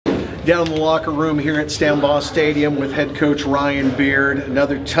Down in the locker room here at Stambaugh Stadium with head coach Ryan Beard.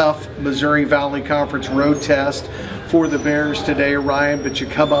 Another tough Missouri Valley Conference road test for the Bears today, Ryan, but you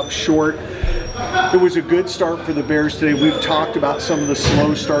come up short. It was a good start for the Bears today. We've talked about some of the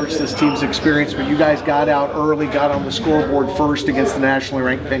slow starts this team's experienced, but you guys got out early, got on the scoreboard first against the nationally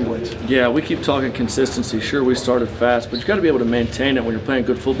ranked Penguins. Yeah, we keep talking consistency. Sure, we started fast, but you got to be able to maintain it when you're playing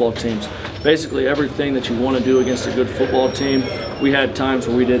good football teams. Basically, everything that you want to do against a good football team, we had times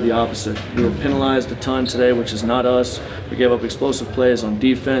where we did the opposite. We were penalized a ton today, which is not us. We gave up explosive plays on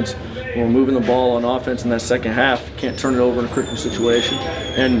defense. When we're moving the ball on offense in that second half, you can't turn it over in a critical situation.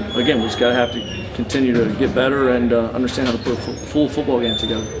 And again, we just got to have to continue to get better and understand how to put a full football game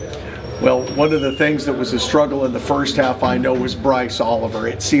together. Well, one of the things that was a struggle in the first half, I know, was Bryce Oliver.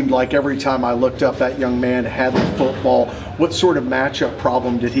 It seemed like every time I looked up, that young man had the football. What sort of matchup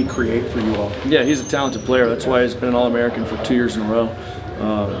problem did he create for you all? Yeah, he's a talented player. That's why he's been an All-American for 2 years in a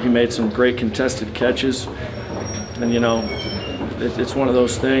row. He made some great contested catches. And, you know, it's one of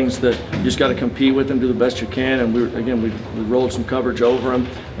those things that you just got to compete with him, do the best you can. And we rolled some coverage over him,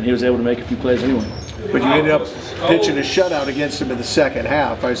 and he was able to make a few plays anyway. But you ended up pitching a shutout against him in the second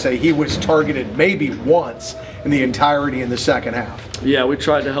half. I say he was targeted maybe once in the entirety in the second half. Yeah, we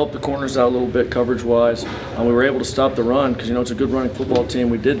tried to help the corners out a little bit coverage-wise. We were able to stop the run because, you know, it's a good running football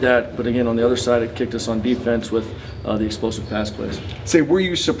team. We did that, but again, on the other side, it kicked us on defense with the explosive pass plays. Say, were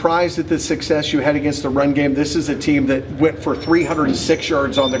you surprised at the success you had against the run game? This is a team that went for 306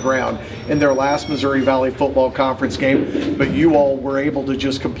 yards on the ground in their last Missouri Valley Football Conference game, but you all were able to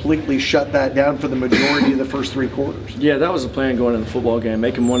just completely shut that down for the majority of the first three quarters. Yeah, that was the plan going into the football game,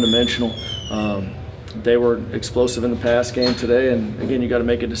 make them one-dimensional. They were explosive in the pass game today, and again, you got to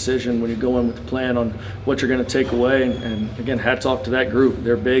make a decision when you go in with the plan on what you're going to take away. And again, hats off to that group.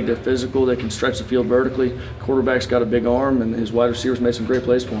 They're big, they're physical, they can stretch the field vertically. Quarterback's got a big arm, and his wide receivers made some great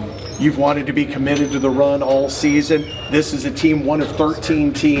plays for him. You've wanted to be committed to the run all season. This is a team, one of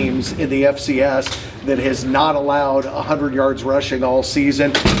 13 teams in the FCS that has not allowed 100 yards rushing all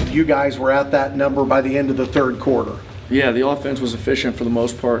season. You guys were at that number by the end of the third quarter. Yeah, the offense was efficient for the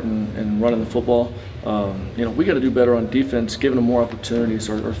most part in running the football. You know, we got to do better on defense, giving them more opportunities.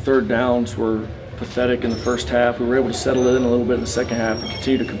 Our third downs were pathetic in the first half. We were able to settle it in a little bit in the second half and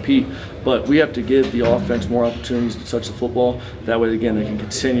continue to compete. But we have to give the offense more opportunities to touch the football. That way, again, they can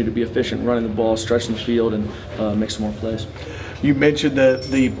continue to be efficient running the ball, stretching the field, and make some more plays. You mentioned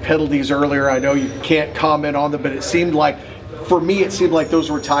the penalties earlier. I know you can't comment on them, but it seemed like, for me, it seemed like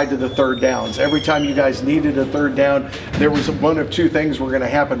those were tied to the third downs. Every time you guys needed a third down, there was one of two things were going to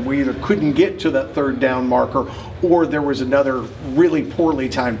happen. We either couldn't get to that third down marker, or there was another really poorly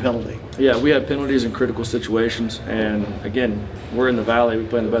timed penalty. Yeah, we had penalties in critical situations, and again, we're in the Valley. We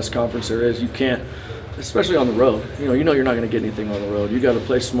play in the best conference there is. You can't, especially on the road. You know you're not going to get anything on the road. You got to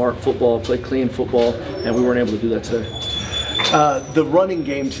play smart football, play clean football, and we weren't able to do that today. The running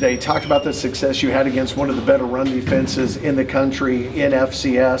game today, talked about the success you had against one of the better run defenses in the country in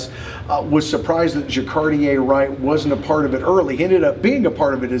FCS. Was surprised that Jacardier Wright wasn't a part of it early. He ended up being a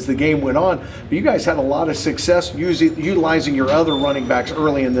part of it as the game went on. But you guys had a lot of success utilizing your other running backs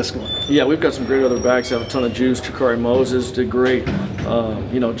early in this one. Yeah, we've got some great other backs. Have a ton of juice. Jakari Moses did great.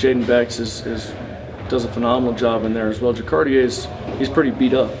 You know, Jaden Becks does a phenomenal job in there as well. Jacardier he's pretty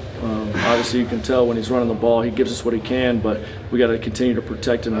beat up. Obviously, you can tell when he's running the ball, he gives us what he can, but we got to continue to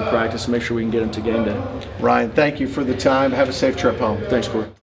protect him in practice and make sure we can get him to game day. Ryan, thank you for the time. Have a safe trip home. Thanks, Corey.